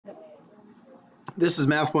This is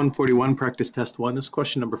Math 141, practice test 1. This is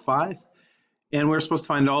question number 5. And we're supposed to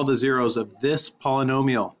find all the zeros of this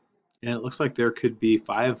polynomial. And it looks like there could be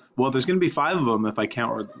 5. Well, there's going to be 5 of them if I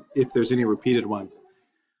count, if there's any repeated ones.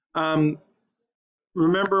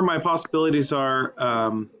 Remember, my possibilities are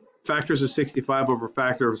factors of 65 over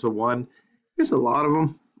factors of 1. There's a lot of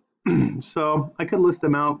them. So I could list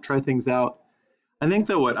them out, try things out. I think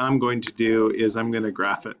that what I'm going to do is I'm going to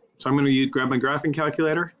graph it. So I'm going to grab my graphing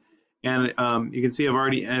calculator. And you can see I've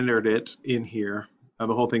already entered it in here.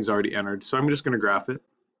 The whole thing's already entered. So I'm just going to graph it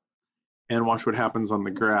and watch what happens on the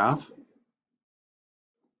graph.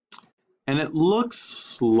 And it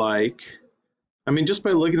looks like, I mean, just by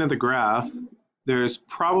looking at the graph, there's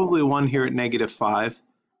probably one here at -5.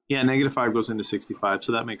 Yeah, -5 goes into 65,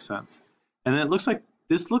 so that makes sense. And then it looks like,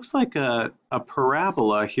 this looks like a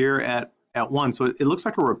parabola here at 1. So it looks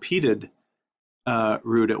like a repeated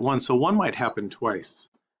root at 1. So 1 might happen twice.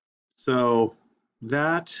 So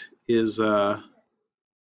that is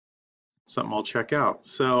something I'll check out.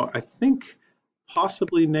 So I think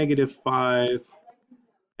possibly -5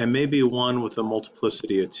 and maybe 1 with a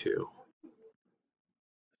multiplicity of 2.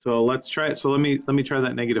 So let's try it. So let me try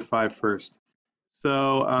that -5 first.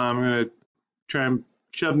 So I'm going to try and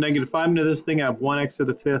shove -5 into this thing. I have 1x to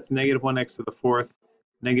the 5th, -1x to the 4th,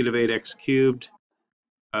 -8x cubed.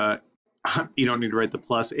 You don't need to write the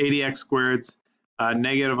plus. 80x squareds.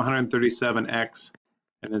 -137x,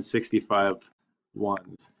 and then 65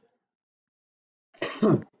 ones.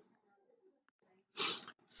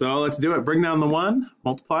 So let's do it. Bring down the 1,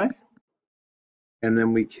 multiply, and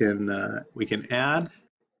then we can add.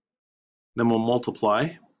 Then we'll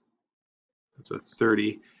multiply. That's a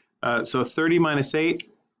 30. So 30 minus 8,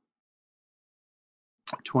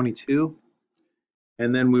 22,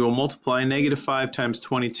 and then we will multiply. -5 times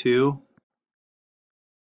 22.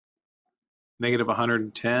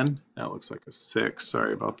 -110, that looks like a 6,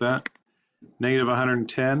 sorry about that.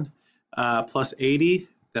 -110 plus 80,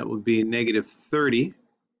 that would be -30.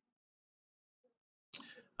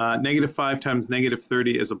 -5 times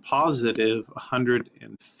 -30 is a positive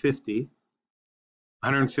 150.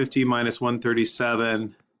 150 minus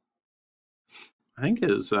 137, I think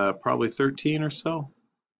is probably 13 or so.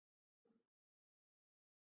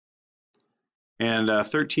 And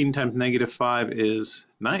 13 times -5 is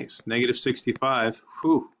nice, -65.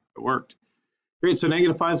 Whew, it worked. Great, so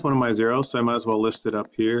 -5 is one of my zeros, so I might as well list it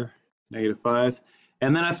up here, -5.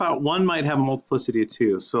 And then I thought 1 might have a multiplicity of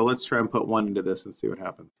 2, so let's try and put 1 into this and see what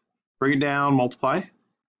happens. Bring it down, multiply,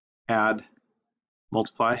 add,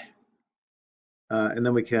 multiply, and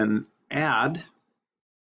then we can add,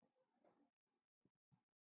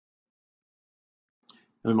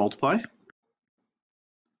 and multiply.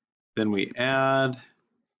 Then we add,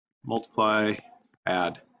 multiply,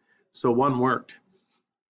 add. So 1 worked.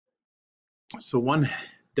 So 1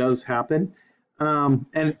 does happen.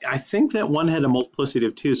 And I think that 1 had a multiplicity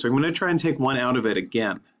of 2. So I'm going to try and take 1 out of it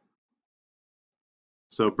again.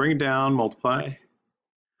 So bring it down, multiply,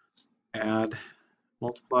 add,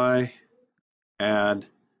 multiply, add,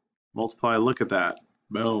 multiply. Look at that.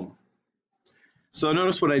 Boom. So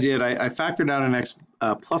notice what I did. I factored out an x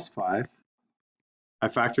plus 5. I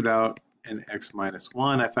factored out an x minus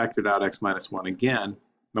 1. I factored out x minus 1 again.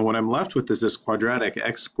 Now what I'm left with is this quadratic,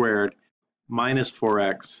 x squared minus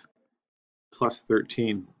 4x plus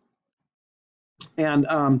 13. And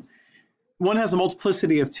 1 has a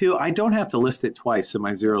multiplicity of 2. I don't have to list it twice in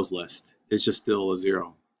my zeros list. It's just still a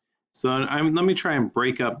 0. So let me try and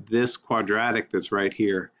break up this quadratic that's right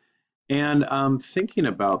here. And thinking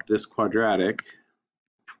about this quadratic,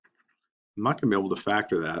 I'm not going to be able to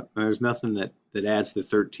factor that. There's nothing that adds to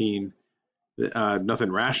 13, nothing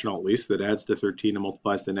rational at least, that adds to 13 and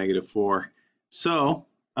multiplies to -4. So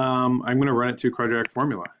I'm going to run it through quadratic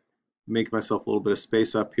formula. Make myself a little bit of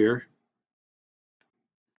space up here.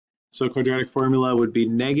 So quadratic formula would be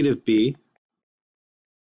 -b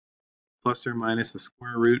plus or minus the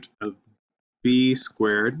square root of b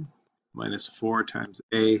squared minus 4 times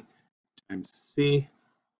a times c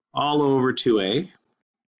all over 2a.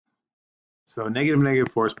 So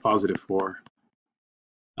 -4 is +4.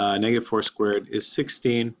 -4 squared is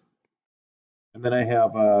 16. And then I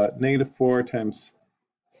have -4 times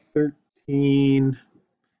 13.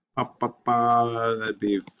 That'd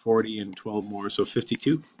be 40 and 12 more, so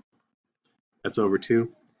 52. That's over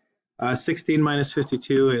 2. 16 minus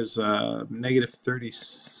 52 is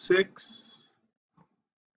 -36.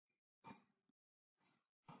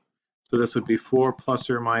 So this would be 4 plus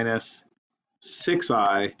or minus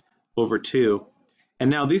 6i over 2. And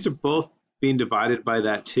now these are both being divided by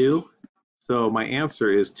that 2. So my answer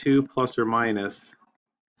is 2 plus or minus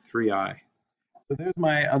 3i. So there's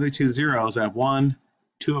my other two zeros. I have one,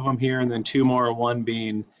 two of them here, and then two more, one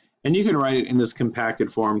being, and you can write it in this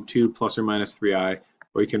compacted form, 2 plus or minus 3i,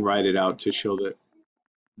 or you can write it out to show that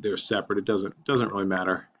they're separate. It doesn't really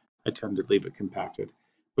matter. I tend to leave it compacted.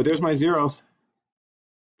 But there's my zeros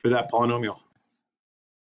for that polynomial.